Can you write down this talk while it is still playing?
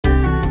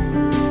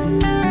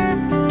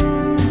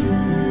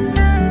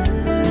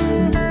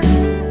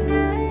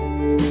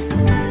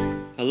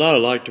Hello,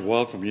 I'd like to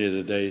welcome you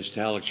to today's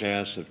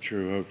telecast of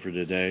True Hope for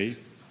Today.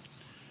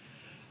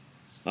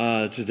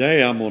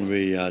 Today I'm going to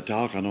be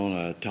talking on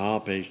a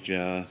topic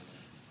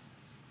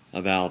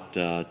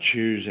about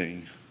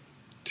choosing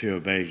to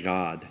obey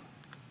God.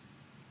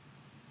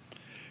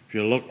 If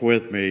you look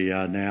with me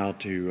now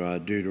to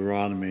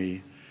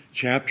Deuteronomy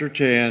chapter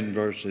 10,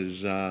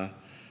 verses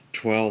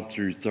 12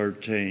 through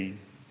 13,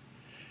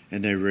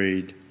 and they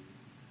read,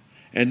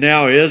 "And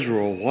now,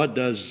 Israel, what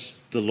does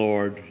the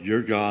Lord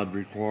your God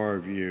require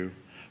of you,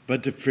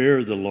 but to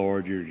fear the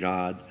Lord your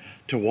God,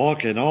 to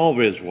walk in all of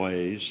his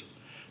ways,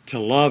 to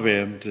love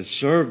him, to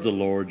serve the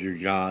Lord your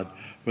God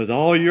with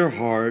all your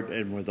heart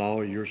and with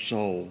all your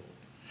soul,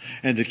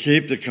 and to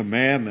keep the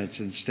commandments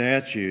and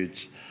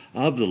statutes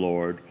of the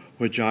Lord,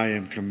 which I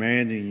am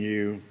commanding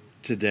you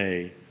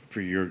today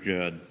for your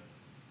good."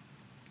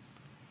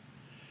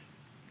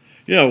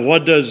 You know,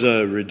 what does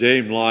a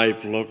redeemed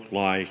life look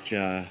like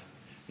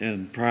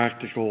in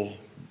practical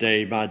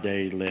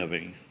day-by-day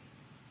living?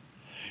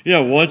 You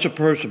know, once a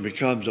person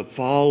becomes a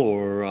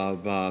follower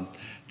of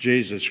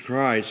Jesus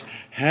Christ,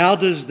 how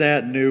does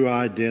that new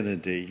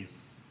identity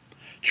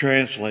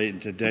translate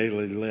into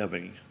daily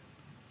living?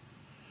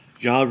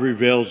 God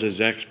reveals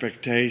his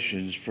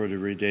expectations for the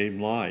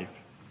redeemed life.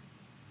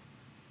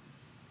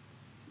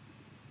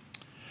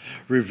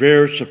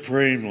 Revere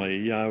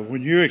supremely.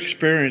 When you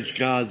experience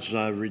God's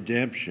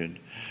redemption,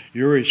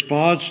 your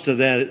response to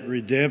that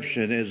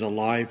redemption is a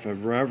life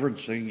of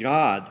reverencing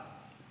God.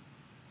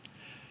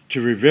 To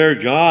revere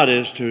God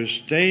is to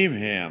esteem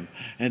him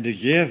and to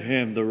give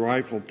him the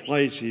rightful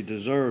place he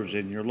deserves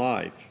in your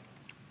life.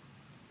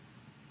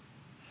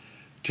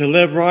 To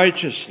live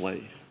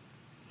righteously.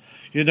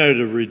 You know,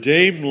 the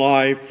redeemed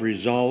life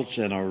results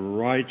in a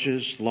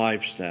righteous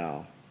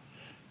lifestyle.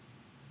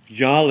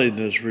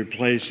 Godliness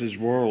replaces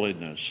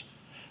worldliness.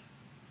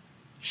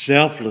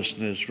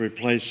 Selflessness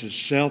replaces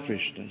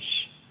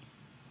selfishness.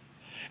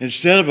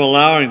 Instead of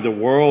allowing the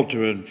world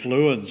to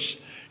influence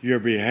your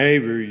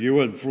behavior,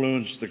 you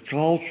influence the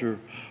culture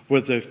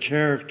with the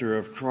character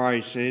of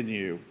Christ in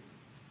you.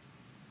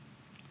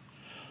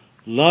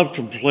 Love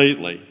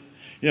completely.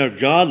 You know,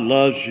 God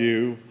loves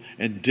you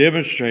and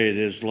demonstrated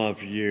his love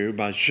for you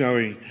by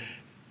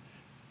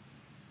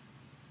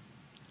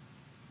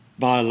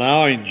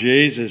allowing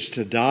Jesus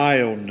to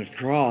die on the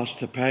cross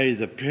to pay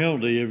the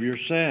penalty of your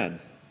sin.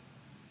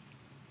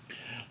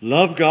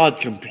 Love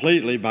God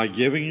completely by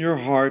giving your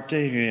heart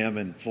to him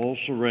in full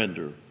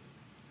surrender.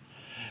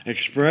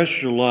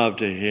 Express your love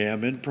to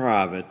him in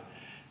private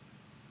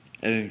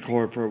and in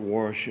corporate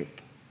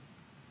worship.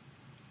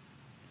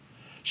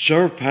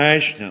 Serve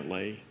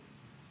passionately.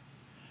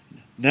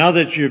 Now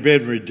that you've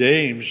been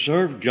redeemed,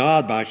 serve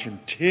God by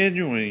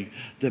continuing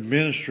the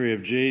ministry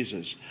of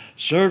Jesus.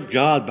 Serve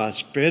God by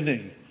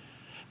spreading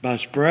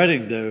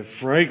the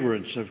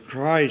fragrance of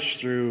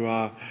Christ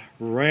through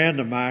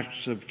random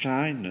acts of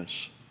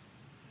kindness.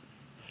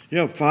 You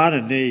know, find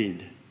a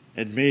need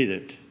and meet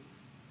it.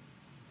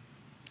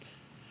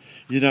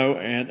 You know,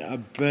 and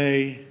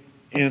obey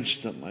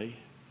instantly.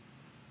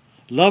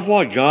 Love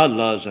what God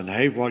loves and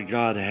hate what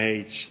God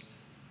hates.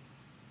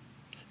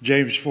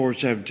 James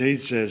 4:17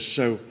 says,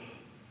 "So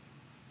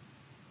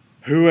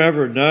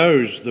whoever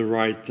knows the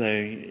right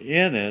thing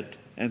in it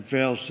and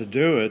fails to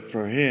do it,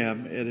 for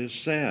him it is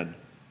sin."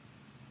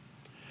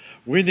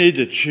 We need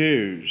to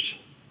choose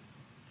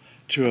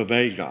to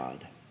obey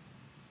God.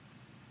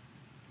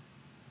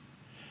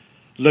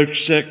 Luke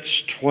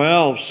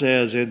 6:12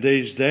 says, "In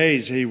these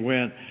days he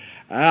went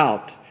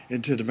out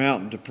into the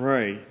mountain to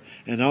pray,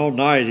 and all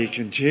night he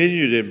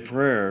continued in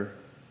prayer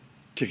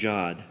to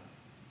God."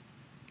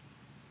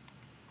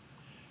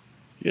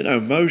 You know,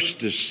 most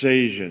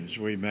decisions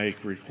we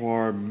make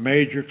require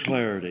major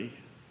clarity.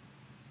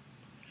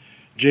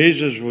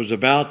 Jesus was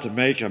about to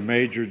make a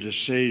major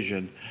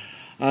decision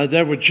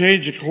that would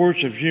change the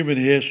course of human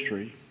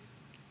history.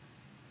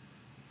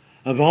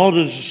 Of all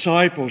the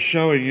disciples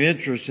showing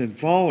interest in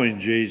following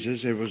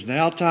Jesus, it was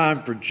now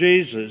time for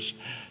Jesus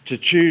to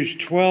choose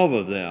 12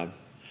 of them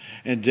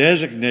and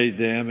designate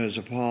them as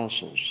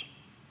apostles.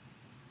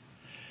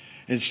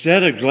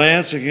 Instead of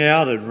glancing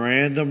out and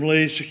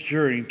randomly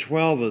securing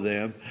 12 of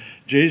them,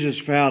 Jesus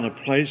found a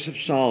place of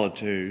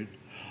solitude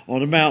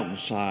on a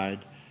mountainside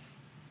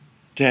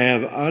to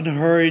have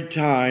unhurried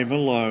time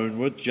alone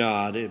with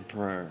God in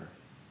prayer.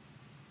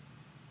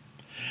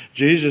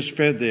 Jesus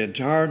spent the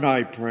entire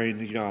night praying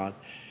to God.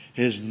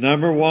 His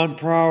number one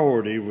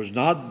priority was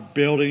not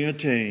building a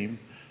team,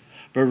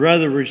 but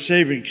rather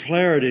receiving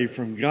clarity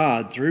from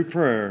God through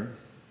prayer.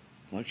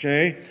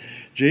 Okay?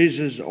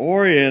 Jesus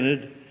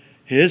oriented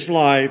his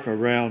life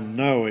around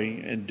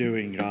knowing and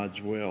doing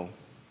God's will.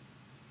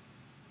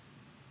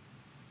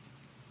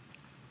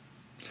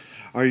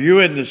 Are you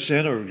in the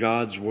center of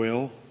God's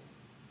will?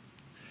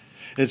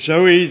 It's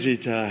so easy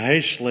to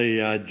hastily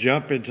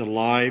jump into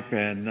life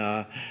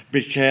and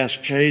be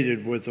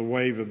cascaded with the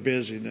wave of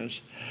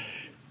busyness.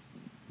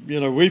 You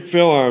know, we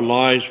fill our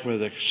lives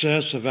with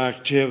excessive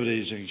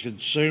activities and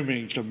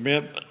consuming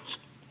commitments,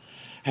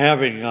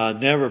 having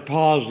never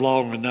paused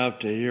long enough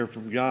to hear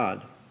from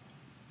God.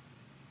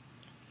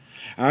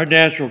 Our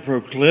natural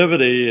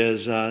proclivity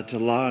is to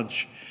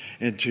launch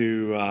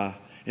into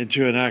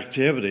an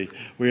activity.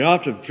 We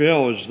often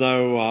feel as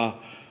though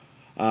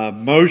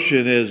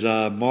motion is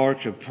a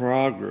mark of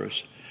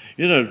progress.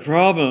 You know, the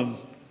problem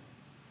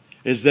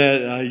is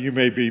that you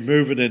may be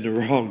moving in the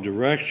wrong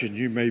direction.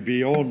 You may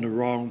be on the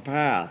wrong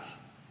path.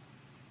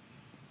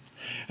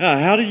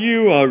 How do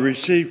you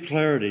receive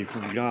clarity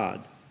from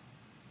God?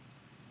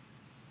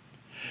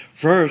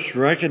 First,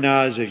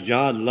 recognize that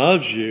God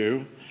loves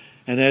you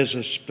and has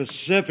a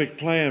specific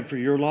plan for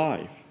your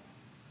life.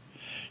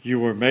 You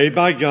were made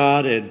by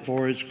God and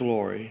for His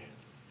glory.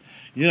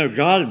 You know,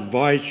 God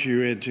invites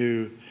you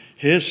into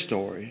His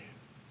story.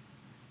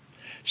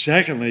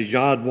 Secondly,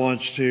 God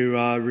wants to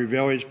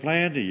reveal His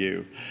plan to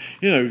you.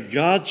 You know,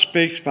 God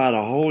speaks by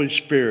the Holy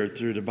Spirit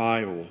through the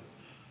Bible,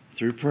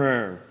 through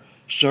prayer,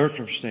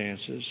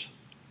 circumstances,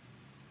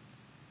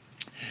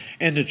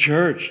 and the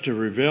church to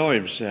reveal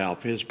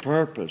Himself, His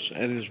purpose,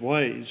 and His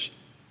ways.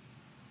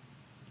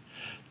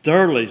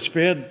 Thirdly,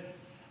 spend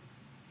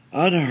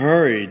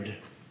unhurried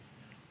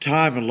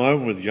time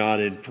alone with God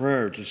in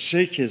prayer to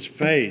seek His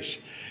face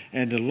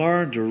and to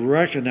learn to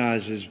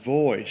recognize His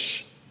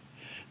voice.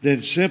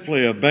 Then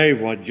simply obey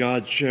what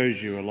God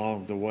shows you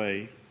along the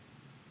way.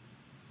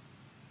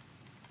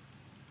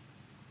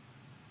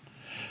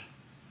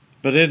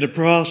 But in the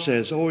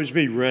process, always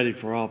be ready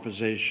for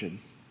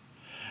opposition.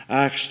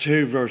 Acts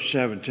 2 verse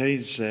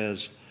 17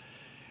 says,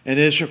 "And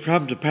it shall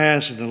come to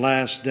pass in the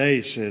last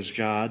days, says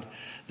God,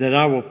 that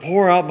I will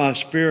pour out my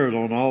Spirit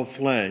on all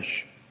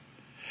flesh.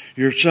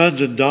 Your sons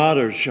and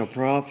daughters shall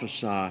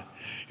prophesy.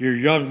 Your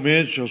young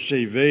men shall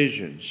see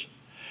visions.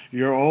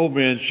 Your old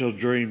men shall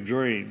dream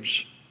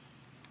dreams."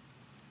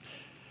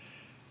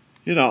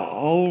 You know,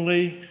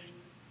 only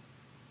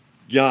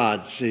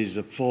God sees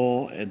the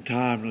full and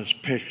timeless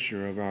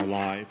picture of our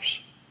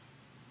lives.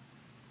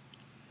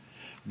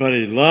 But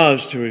He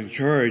loves to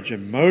encourage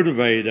and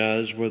motivate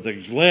us with a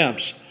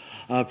glimpse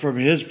from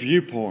His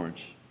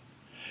viewpoint.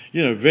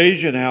 You know,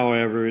 vision,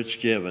 however it's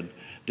given,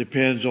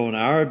 depends on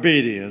our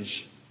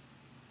obedience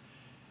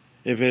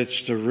if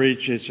it's to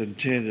reach its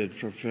intended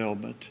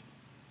fulfillment.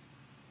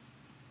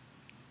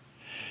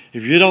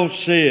 If you don't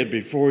see it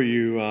before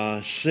you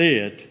see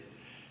it,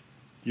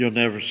 you'll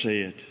never see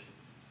it.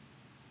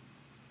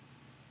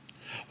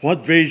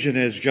 What vision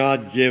has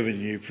God given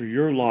you for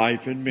your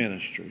life and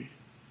ministry?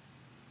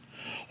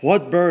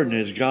 What burden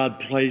has God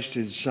placed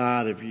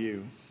inside of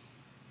you?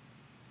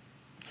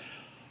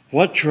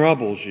 What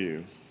troubles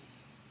you?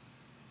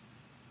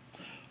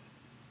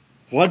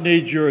 What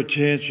needs your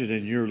attention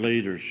and your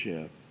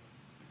leadership?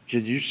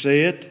 Can you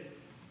see it?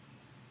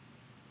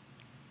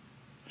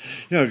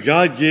 You know,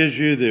 God gives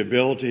you the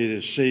ability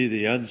to see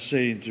the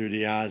unseen through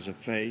the eyes of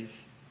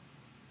faith.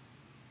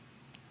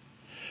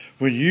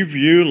 When you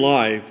view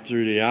life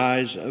through the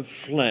eyes of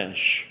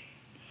flesh,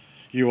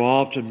 you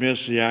often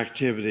miss the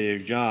activity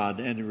of God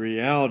and the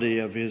reality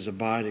of His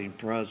abiding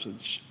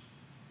presence.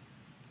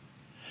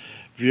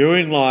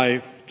 Viewing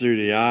life through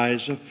the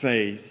eyes of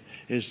faith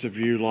is to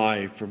view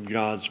life from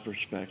God's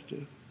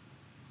perspective.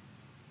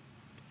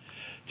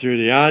 Through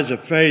the eyes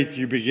of faith,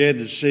 you begin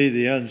to see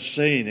the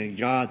unseen, and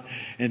God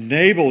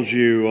enables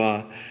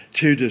you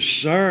to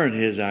discern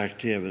His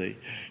activity.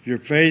 Your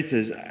faith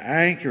is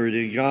anchored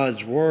in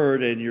God's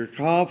Word, and your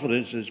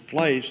confidence is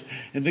placed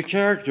in the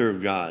character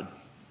of God.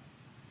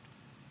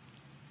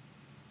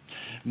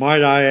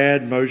 Might I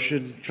add,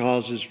 motion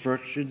causes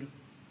friction.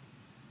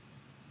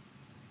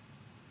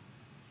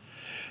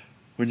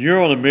 When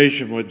you're on a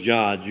mission with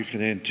God, you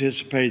can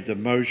anticipate the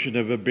motion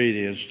of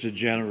obedience to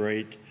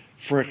generate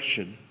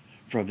friction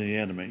from the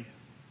enemy.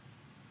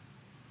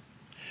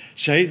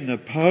 Satan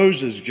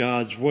opposes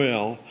God's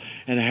will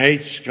and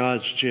hates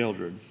God's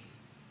children.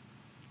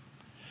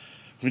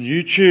 When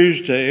you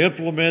choose to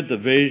implement the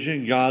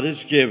vision God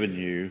has given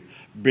you,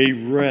 be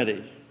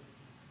ready.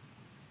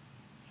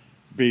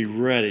 Be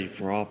ready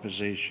for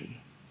opposition.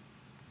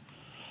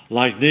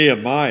 Like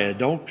Nehemiah,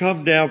 don't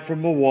come down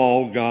from the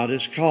wall God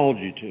has called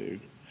you to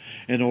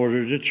in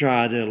order to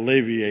try to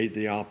alleviate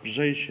the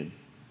opposition.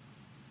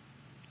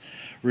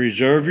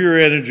 Reserve your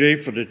energy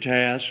for the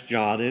task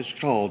God has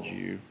called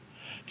you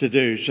to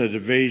do so the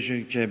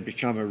vision can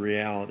become a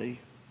reality.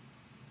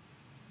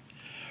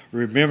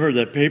 Remember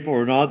that people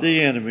are not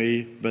the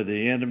enemy, but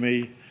the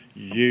enemy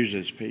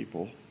uses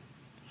people.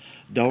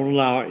 Don't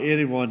allow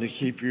anyone to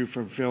keep you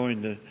from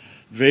fulfilling the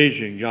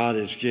vision God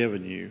has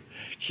given you.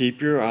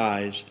 Keep your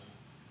eyes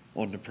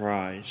on the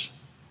prize.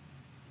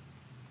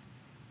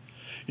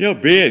 You know,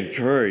 be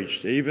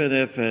encouraged, even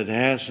if it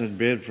hasn't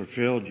been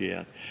fulfilled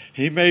yet.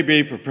 He may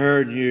be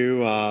preparing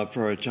you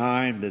for a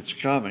time that's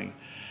coming.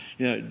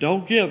 You know,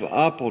 don't give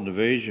up on the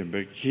vision,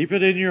 but keep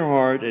it in your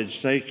heart and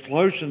stay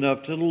close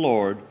enough to the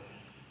Lord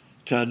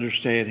to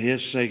understand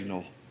His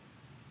signal.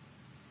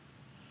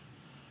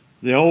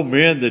 The old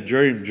men that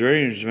dream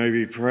dreams may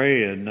be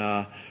praying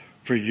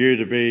for you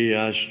to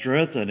be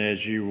strengthened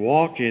as you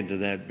walk into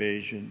that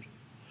vision.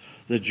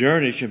 The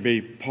journey can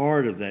be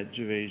part of that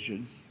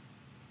vision.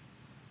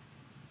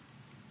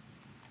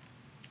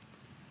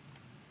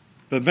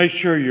 But make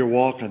sure you're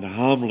walking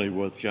humbly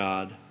with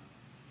God.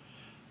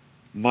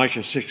 Micah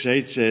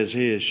 6:8 says,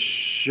 He has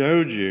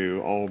showed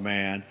you, O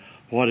man,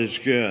 what is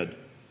good.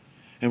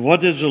 And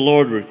what does the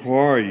Lord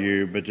require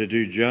you but to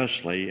do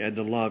justly and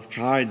to love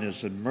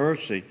kindness and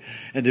mercy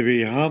and to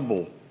be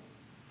humble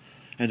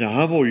and to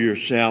humble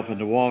yourself and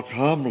to walk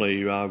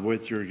humbly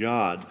with your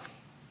God.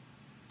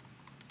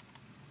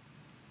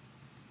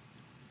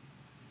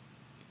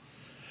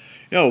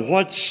 You know,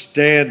 what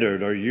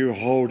standard are you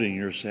holding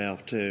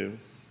yourself to?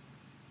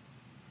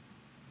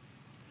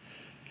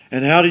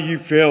 And how do you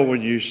feel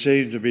when you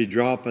seem to be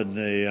dropping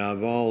the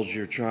balls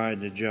you're trying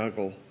to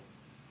juggle?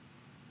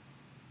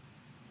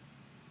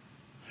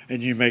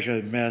 And you make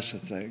a mess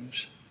of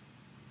things.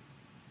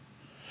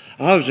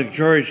 I was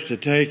encouraged to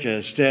take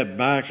a step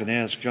back and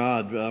ask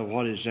God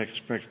what His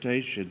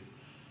expectation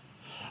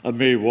of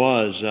me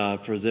was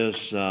for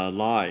this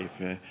life.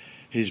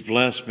 He's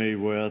blessed me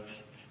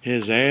with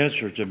His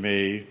answer to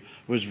me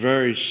was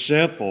very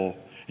simple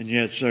and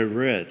yet so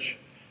rich.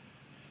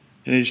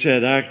 And He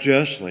said, act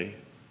justly,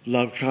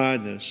 love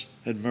kindness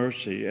and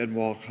mercy, and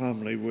walk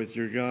humbly with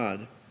your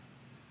God.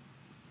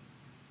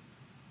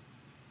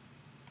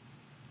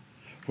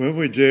 When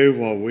we do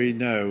what we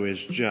know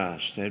is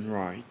just and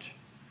right,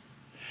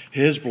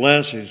 His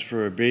blessings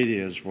for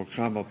obedience will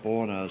come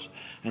upon us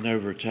and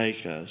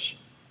overtake us.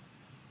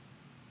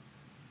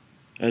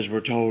 As we're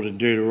told in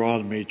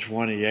Deuteronomy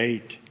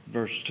 28,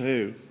 verse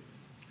 2.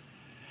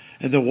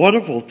 And the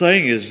wonderful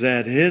thing is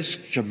that His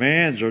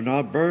commands are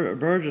not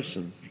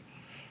burdensome.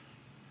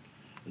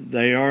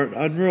 They aren't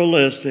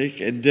unrealistic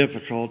and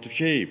difficult to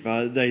keep.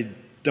 They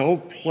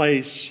don't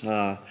place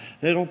a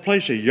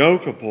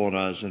yoke upon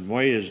us and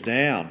weigh us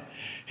down.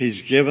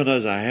 He's given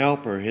us a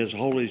helper, His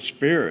Holy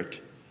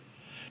Spirit,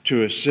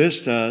 to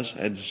assist us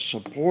and to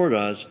support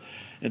us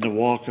in the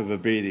walk of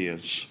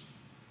obedience.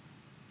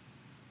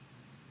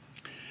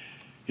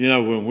 You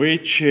know, when we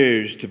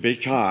choose to be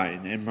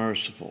kind and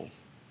merciful,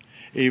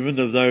 even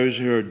to those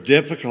who are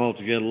difficult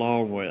to get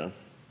along with,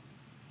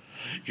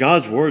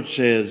 God's Word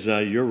says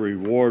your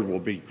reward will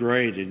be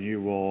great and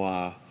you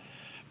will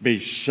be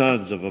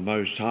sons of the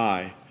Most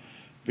High,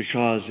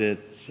 because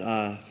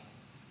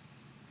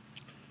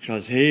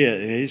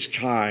He's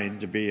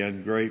kind to be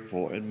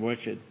ungrateful and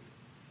wicked.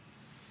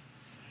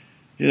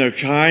 You know,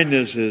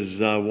 kindness is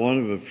one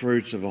of the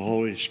fruits of the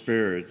Holy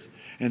Spirit,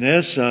 and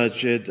as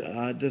such, it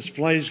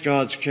displays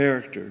God's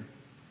character.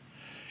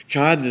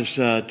 Kindness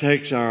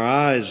takes our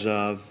eyes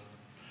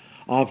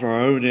off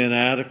our own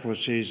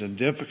inadequacies and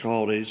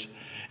difficulties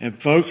and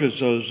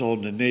focuses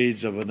on the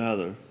needs of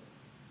another.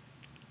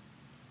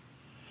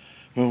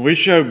 When we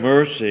show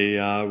mercy,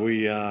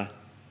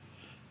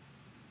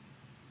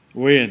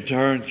 we in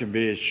turn can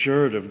be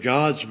assured of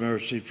God's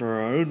mercy for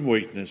our own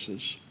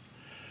weaknesses,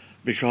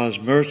 because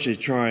mercy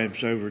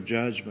triumphs over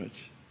judgment.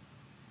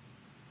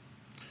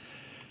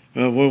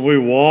 When we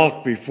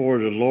walk before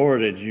the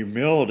Lord in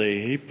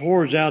humility, He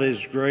pours out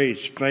His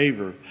grace,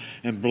 favor,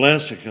 and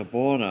blessing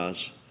upon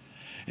us.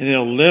 And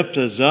He'll lift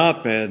us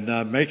up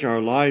and make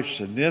our life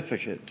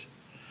significant.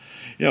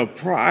 You know,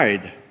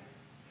 pride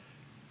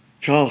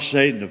cause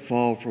Satan to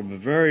fall from the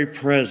very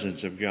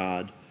presence of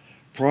God.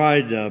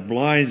 Pride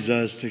blinds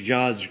us to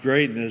God's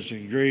greatness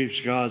and grieves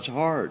God's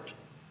heart.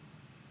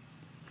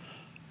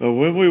 But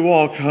when we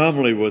walk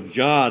humbly with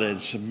God and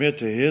submit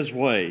to His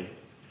way,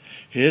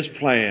 His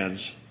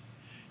plans,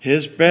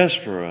 His best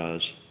for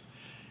us,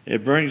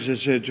 it brings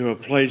us into a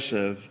place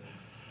of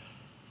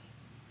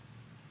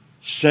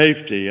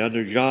safety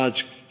under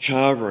God's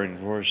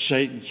covering where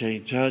Satan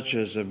can't touch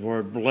us and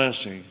where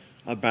blessing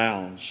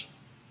abounds.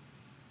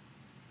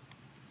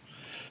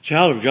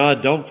 Child of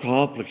God, don't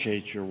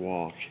complicate your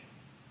walk.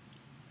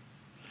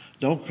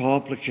 Don't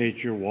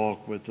complicate your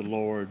walk with the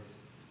Lord.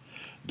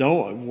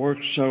 Don't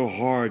work so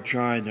hard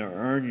trying to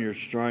earn your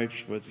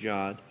stripes with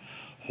God.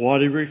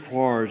 What He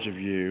requires of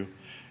you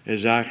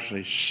is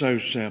actually so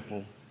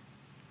simple.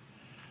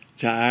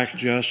 To act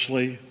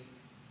justly,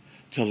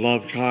 to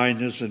love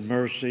kindness and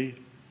mercy,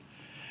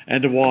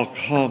 and to walk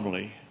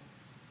humbly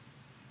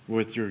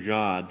with your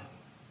God.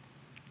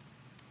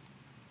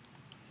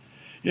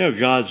 You know,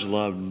 God's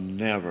love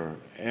never,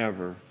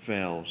 ever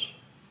fails.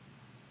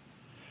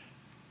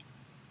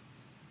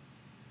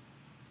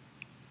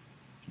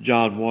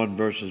 John 1,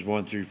 verses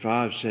 1 through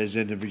 5 says,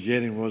 in the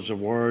beginning was the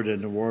Word,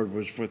 and the Word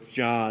was with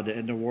God,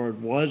 and the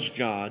Word was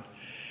God.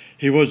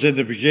 He was in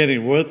the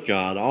beginning with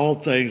God. All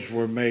things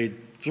were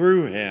made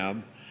through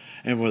Him,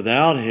 and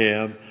without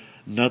Him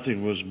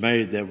nothing was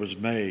made that was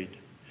made.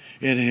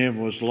 In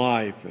Him was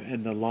life,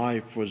 and the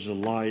life was the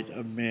light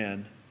of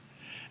men.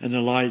 And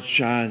the light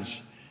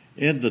shines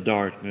in the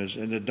darkness,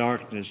 and the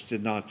darkness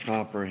did not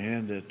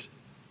comprehend it.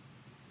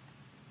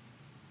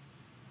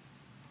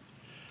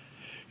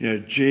 You know,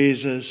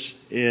 Jesus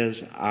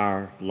is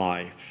our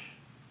life.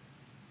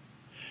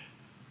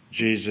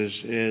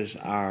 Jesus is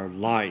our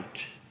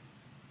light.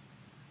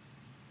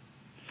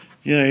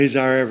 You know, He's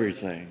our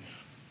everything.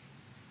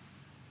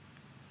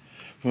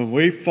 When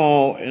we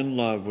fall in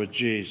love with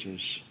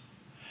Jesus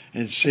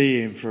and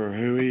see Him for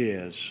who He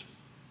is,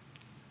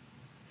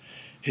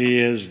 He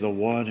is the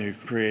one who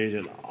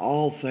created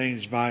all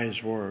things by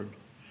His Word.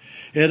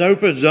 It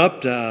opens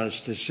up to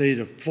us to see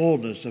the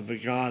fullness of the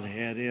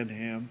Godhead in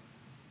Him.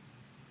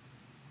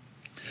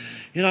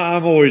 You know,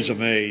 I'm always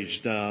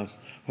amazed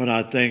when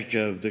I think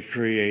of the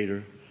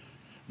Creator,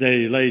 that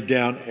He laid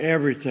down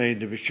everything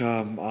to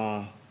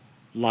become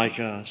like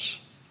us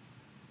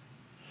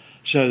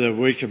so that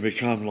we can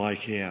become like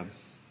Him.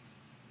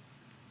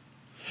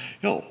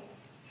 You know,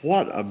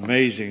 what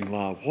amazing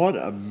love, what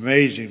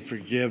amazing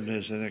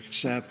forgiveness and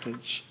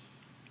acceptance.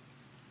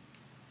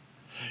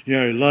 You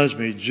know, He loves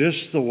me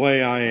just the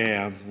way I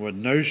am with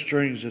no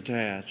strings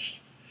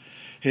attached.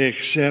 He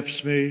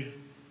accepts me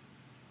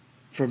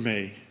for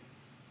me.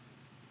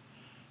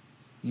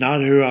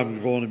 Not who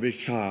I'm going to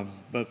become,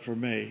 but for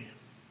me.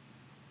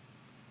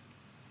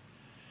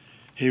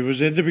 He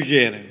was in the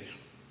beginning,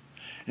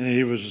 and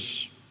He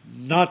was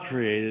not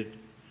created,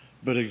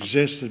 but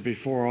existed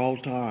before all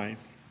time.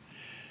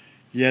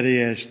 Yet He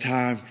has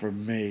time for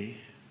me.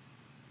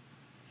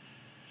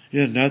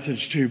 You know,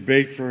 nothing's too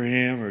big for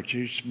Him or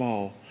too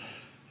small.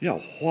 You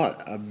know,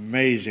 what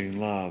amazing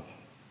love.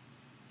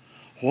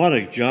 What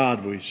a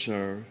God we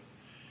serve.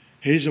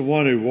 He's the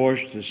one who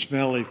washed the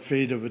smelly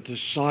feet of the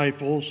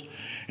disciples,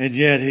 and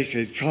yet He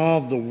could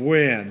calm the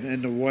wind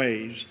and the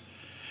waves.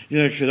 You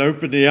know, could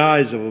open the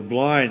eyes of a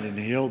blind and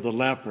heal the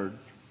leopard.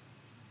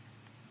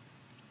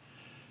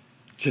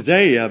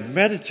 Today,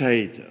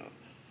 meditate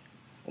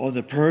on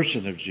the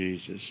person of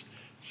Jesus.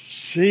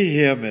 See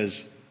Him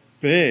as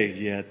big,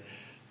 yet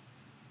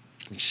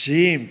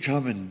see Him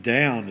coming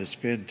down to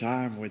spend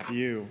time with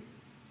you.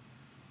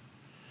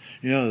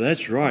 You know,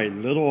 that's right,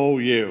 little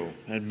old you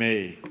and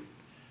me.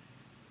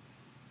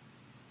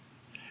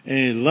 And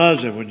He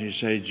loves it when you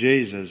say,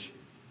 Jesus,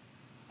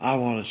 I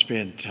want to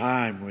spend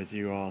time with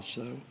you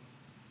also.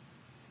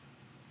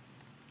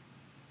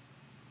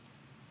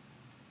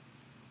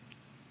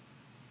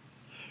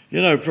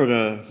 You know, for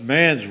the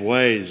man's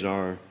ways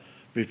are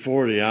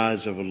before the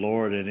eyes of the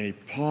Lord, and he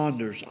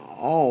ponders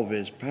all of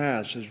his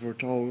paths, as we're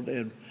told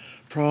in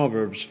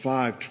Proverbs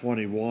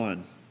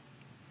 5:21.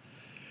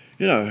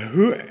 You know,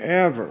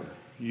 whoever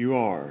you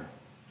are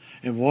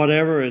and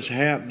whatever is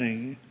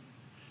happening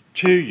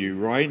to you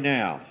right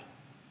now,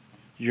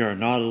 you are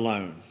not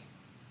alone.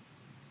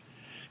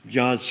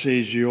 God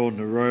sees you on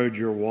the road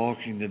you're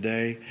walking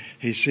today.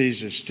 He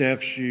sees the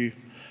steps you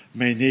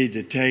may need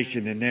to take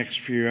in the next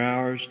few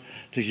hours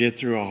to get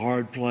through a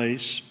hard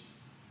place.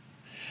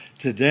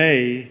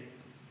 Today,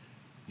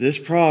 this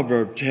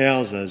proverb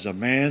tells us a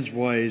man's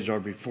ways are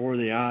before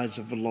the eyes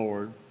of the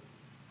Lord,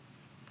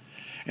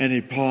 and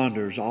he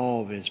ponders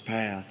all of his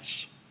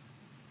paths.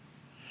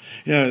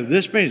 You know,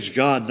 this means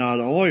God not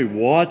only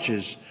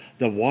watches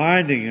the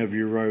winding of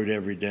your road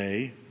every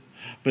day,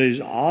 but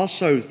He's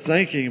also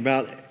thinking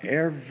about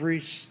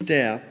every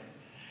step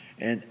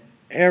and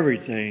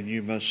everything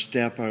you must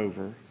step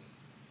over.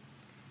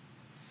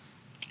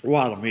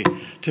 Wow,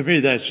 to me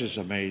that's just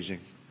amazing.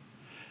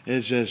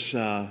 It's just,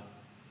 how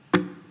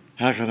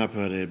can I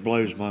put it? It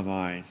blows my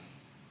mind.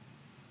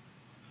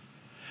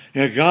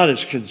 You know, God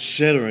is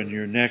considering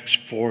your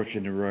next fork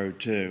in the road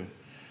too.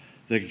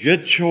 The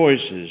good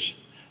choices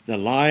that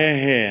lie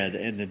ahead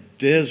and the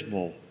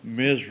dismal,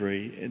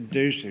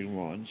 misery-inducing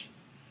ones.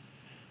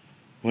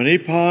 When He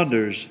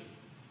ponders,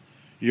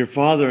 your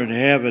Father in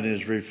heaven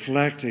is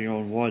reflecting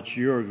on what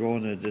you're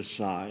going to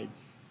decide.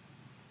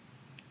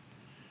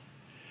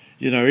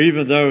 You know,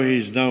 even though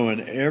He's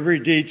knowing every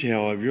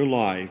detail of your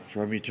life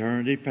from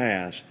eternity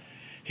past,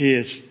 He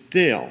is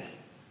still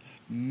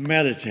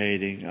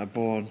meditating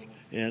upon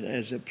it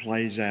as it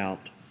plays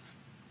out.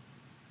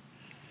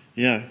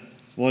 You know,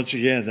 once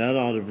again, that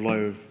ought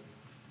to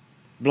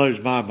blows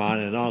my mind,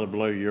 and it ought to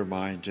blow your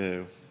mind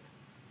too.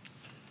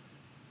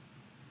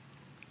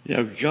 You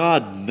know,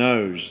 God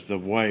knows the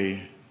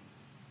way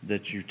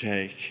that you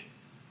take.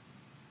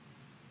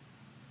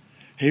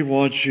 He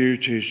wants you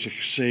to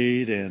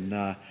succeed in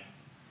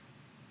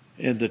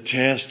the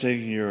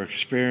testing you're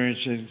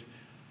experiencing.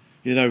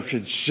 You know,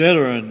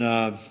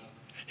 considering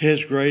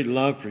His great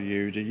love for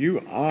you, do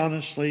you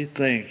honestly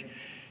think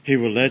He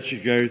will let you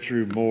go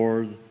through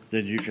more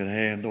than you can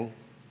handle?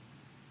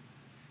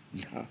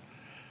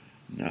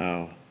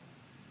 No.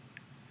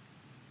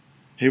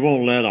 He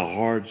won't let a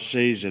hard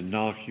season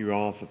knock you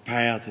off the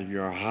path of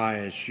your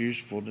highest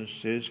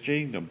usefulness to His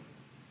kingdom.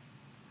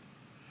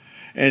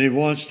 And He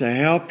wants to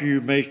help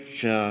you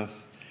make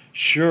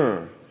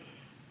sure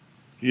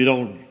you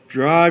don't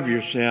drive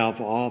yourself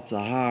off the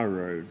high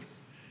road.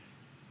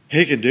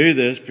 He can do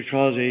this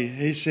because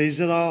He sees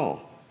it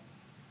all.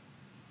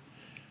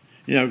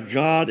 You know,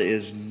 God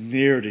is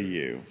near to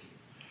you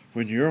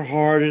when your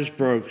heart is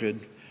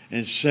broken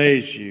and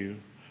saves you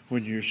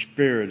when your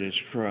spirit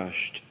is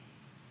crushed.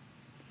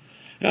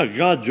 You know,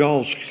 God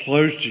draws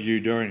close to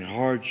you during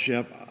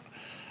hardship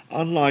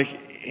unlike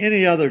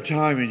any other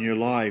time in your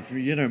life.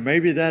 You know,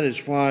 maybe that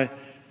is why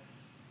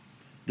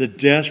the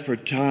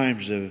desperate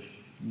times of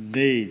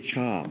need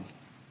come.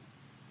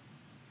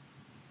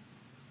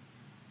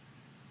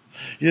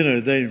 You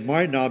know, they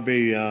might not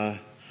be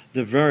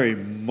the very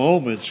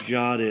moments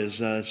God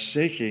is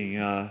seeking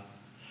to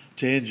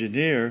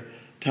engineer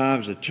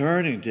times of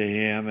turning to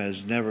Him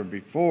as never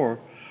before,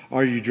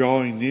 are you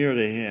drawing near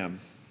to Him?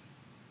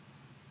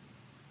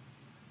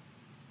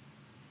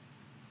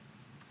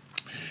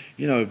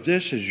 You know, if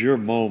this is your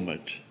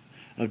moment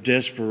of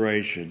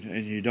desperation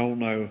and you don't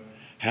know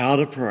how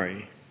to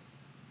pray,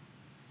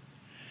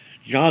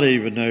 God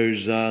even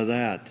knows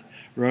that.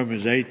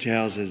 Romans 8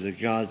 tells us that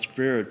God's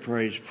Spirit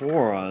prays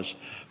for us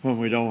when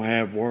we don't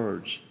have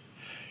words.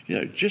 You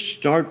know, just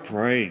start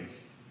praying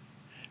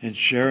and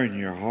sharing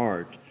your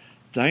heart.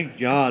 Thank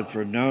God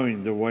for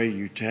knowing the way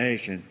you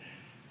take and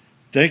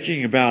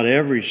thinking about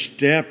every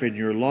step in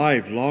your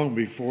life long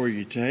before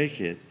you take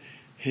it.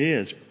 He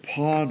is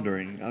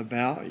pondering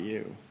about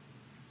you.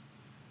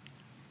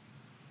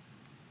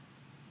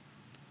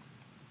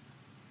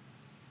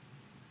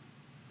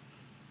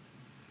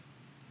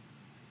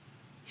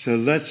 So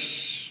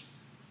let's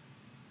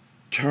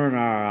turn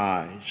our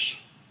eyes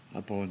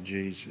upon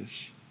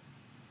Jesus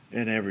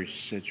in every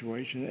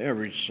situation,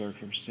 every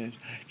circumstance.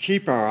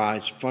 Keep our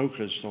eyes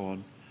focused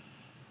on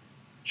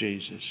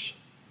Jesus.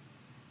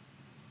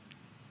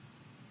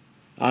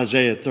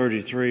 Isaiah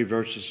 33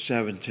 verses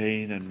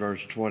 17 and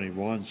verse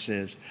 21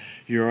 says,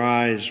 your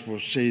eyes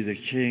will see the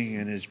King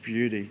in His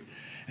beauty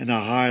and the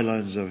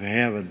highlands of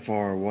heaven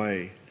far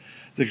away.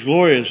 The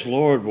glorious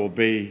Lord will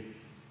be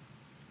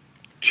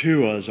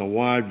to us a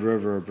wide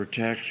river of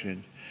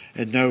protection,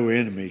 and no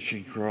enemy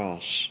can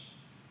cross.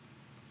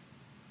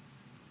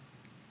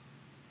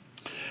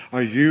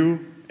 Are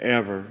you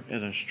ever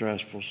in a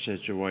stressful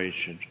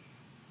situation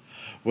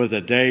with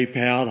a day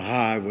piled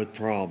high with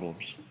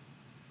problems?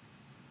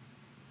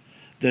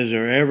 Does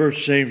there ever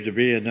seem to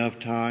be enough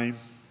time?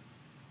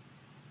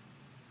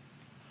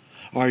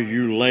 Are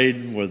you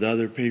laden with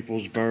other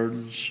people's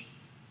burdens?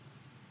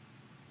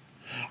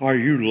 Are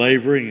you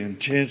laboring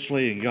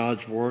intensely in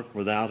God's work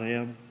without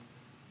Him?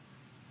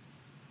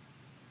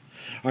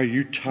 Are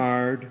you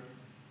tired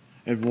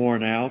and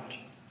worn out?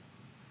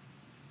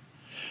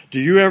 Do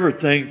you ever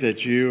think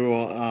that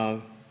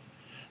you're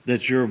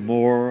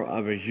more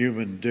of a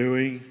human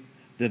doing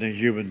than a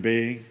human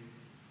being?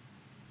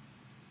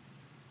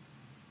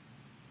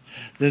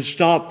 Then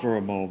stop for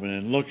a moment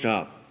and look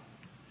up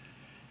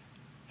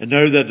and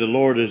know that the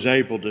Lord is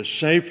able to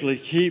safely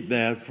keep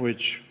that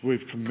which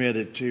we've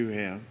committed to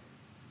Him.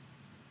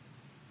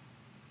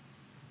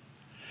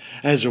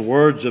 As the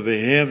words of a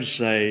hymn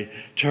say,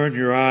 turn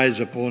your eyes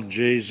upon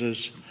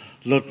Jesus,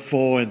 look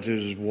full into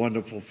His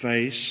wonderful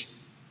face,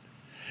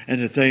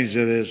 and the things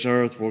of this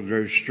earth will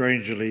grow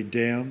strangely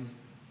dim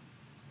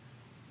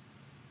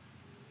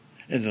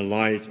in the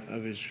light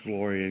of His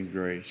glory and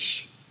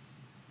grace.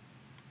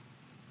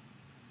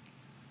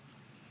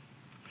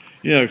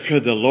 You know,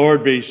 could the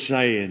Lord be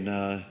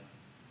saying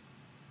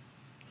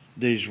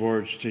these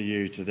words to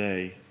you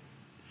today?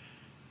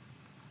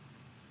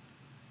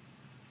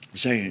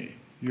 Saying,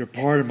 you're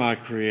part of my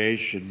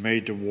creation,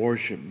 made to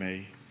worship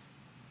me.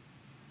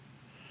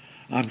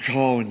 I'm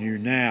calling you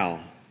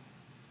now,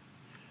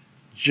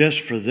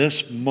 just for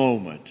this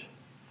moment,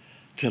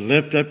 to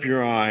lift up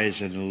your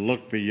eyes and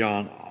look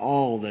beyond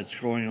all that's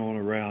going on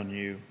around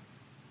you.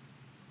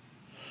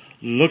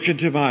 Look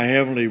into my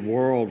heavenly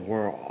world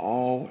where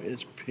all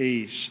is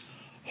peace,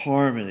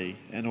 harmony,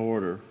 and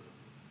order.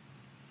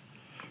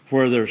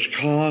 Where there's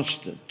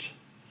constant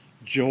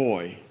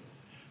joy,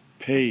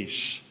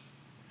 peace,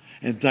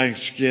 and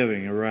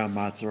thanksgiving around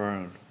my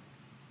throne.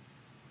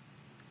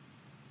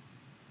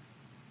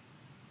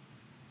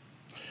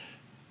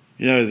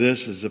 You know,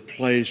 this is a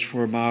place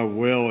where my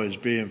will is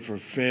being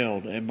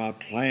fulfilled and my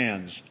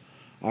plans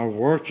are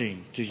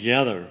working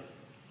together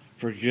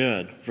for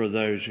good for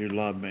those who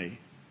love me.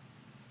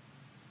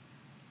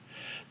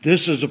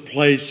 This is a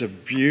place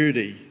of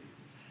beauty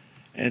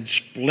and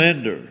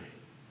splendor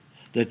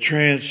that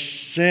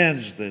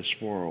transcends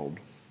this world.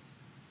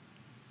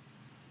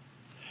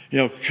 You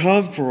know,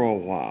 come for a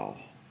while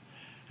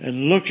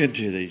and look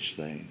into these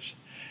things.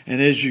 And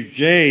as you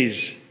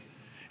gaze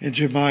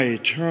into my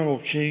eternal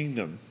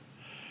kingdom,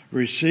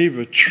 receive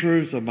a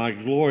truth of my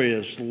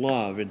glorious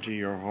love into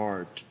your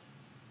heart.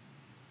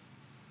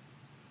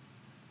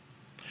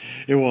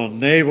 It will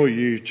enable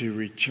you to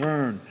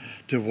return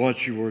to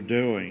what you were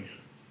doing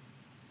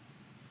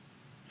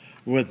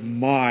with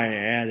my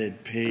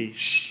added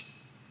peace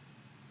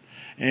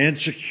and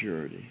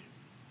security,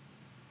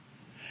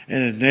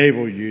 and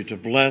enable you to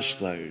bless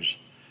those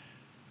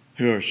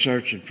who are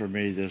searching for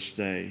me this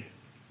day.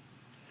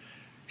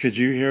 Could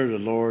you hear the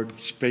Lord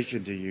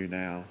speaking to you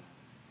now?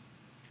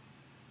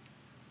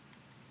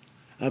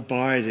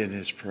 Abide in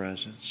His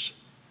presence.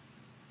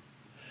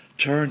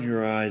 Turn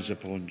your eyes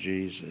upon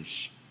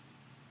Jesus.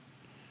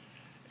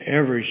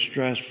 Every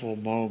stressful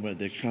moment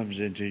that comes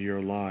into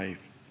your life,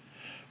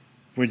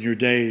 when your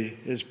day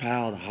is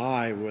piled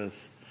high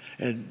with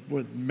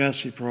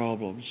messy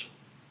problems,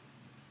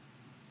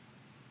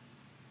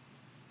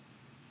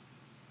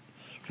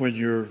 when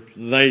you're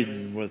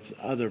laden with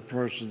other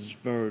person's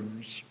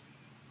burdens,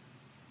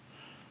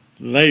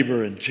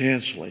 labor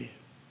intensely.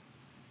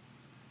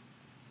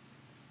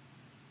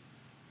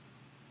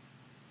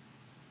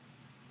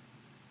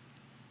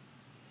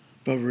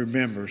 But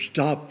remember,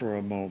 stop for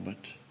a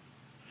moment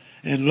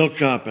and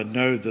look up and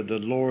know that the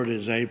Lord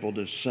is able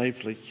to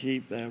safely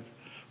keep that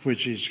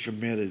which you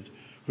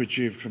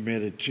have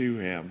committed to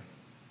him.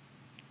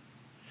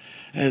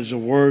 As the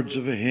words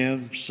of a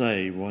hymn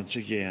say once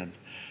again,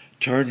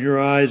 turn your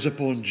eyes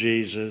upon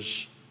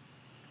Jesus,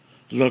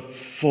 look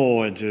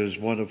full into his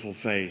wonderful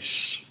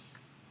face,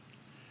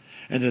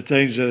 and the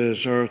things of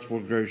this earth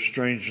will grow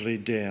strangely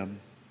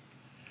dim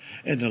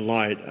in the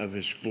light of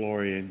his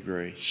glory and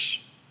grace.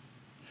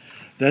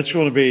 That's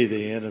going to be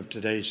the end of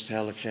today's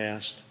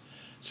telecast.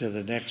 Till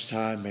the next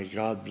time, may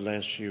God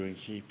bless you and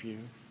keep you.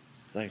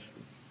 Thank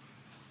you.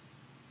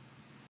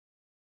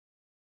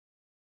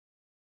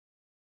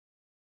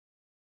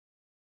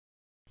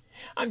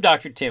 I'm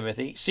Dr.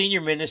 Timothy,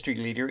 Senior Ministry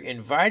Leader,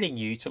 inviting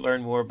you to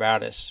learn more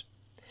about us.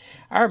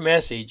 Our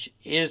message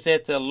is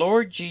that the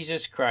Lord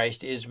Jesus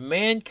Christ is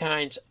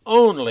mankind's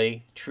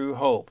only true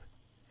hope.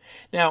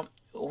 Now,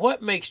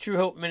 what makes True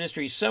Hope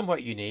Ministries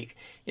somewhat unique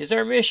is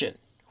our mission,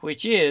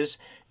 which is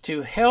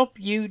to help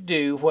you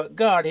do what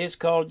God has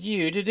called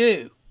you to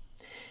do.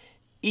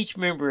 Each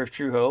member of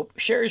True Hope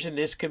shares in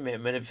this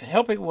commitment of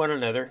helping one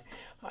another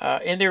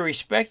in their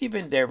respective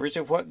endeavors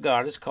of what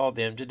God has called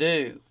them to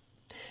do.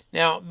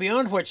 Now,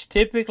 beyond what's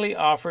typically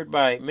offered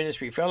by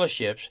ministry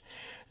fellowships,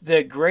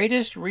 the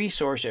greatest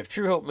resource of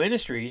True Hope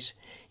Ministries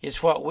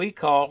is what we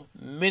call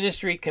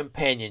ministry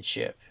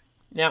companionship.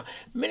 Now,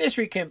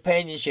 ministry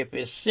companionship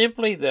is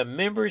simply the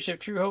members of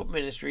True Hope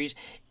Ministries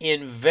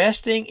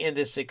investing in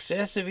the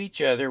success of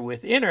each other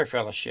within our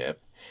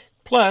fellowship.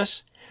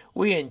 Plus,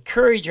 we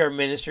encourage our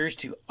ministers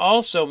to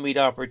also meet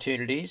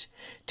opportunities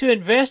to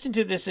invest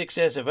into the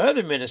success of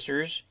other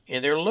ministers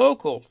in their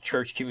local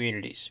church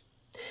communities.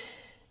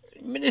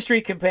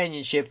 Ministry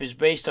companionship is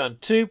based on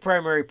two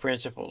primary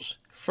principles.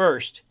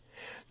 First,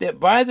 that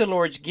by the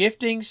Lord's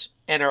giftings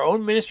and our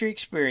own ministry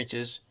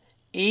experiences,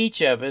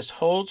 each of us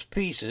holds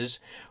pieces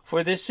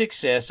for the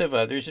success of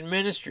others in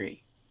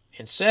ministry.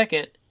 And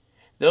second,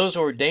 those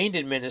ordained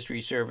in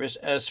ministry service,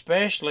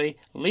 especially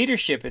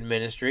leadership in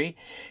ministry,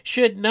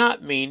 should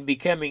not mean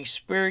becoming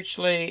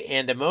spiritually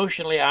and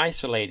emotionally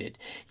isolated.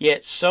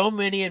 Yet so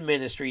many in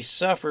ministry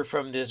suffer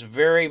from this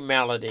very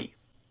malady.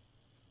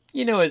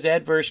 You know, as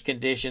adverse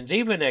conditions,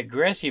 even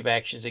aggressive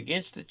actions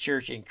against the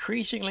church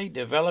increasingly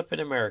develop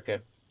in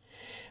America,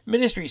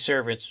 ministry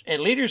servants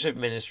and leaders of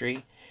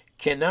ministry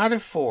cannot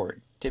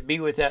afford to be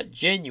without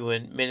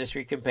genuine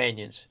ministry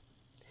companions.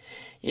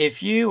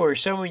 If you or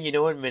someone you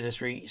know in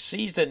ministry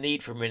sees the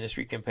need for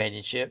ministry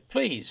companionship,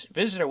 please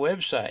visit our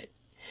website.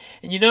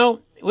 And you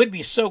know, we'd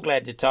be so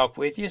glad to talk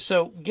with you,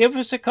 so give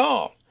us a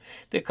call.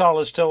 The call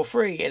is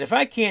toll-free, and if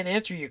I can't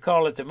answer your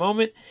call at the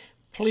moment,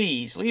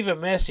 please leave a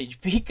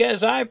message,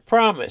 because I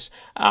promise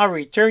I'll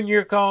return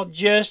your call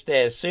just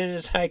as soon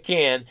as I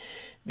can,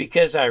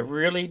 because I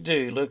really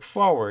do look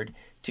forward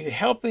to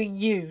helping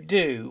you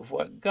do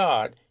what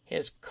God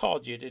has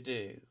called you to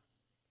do.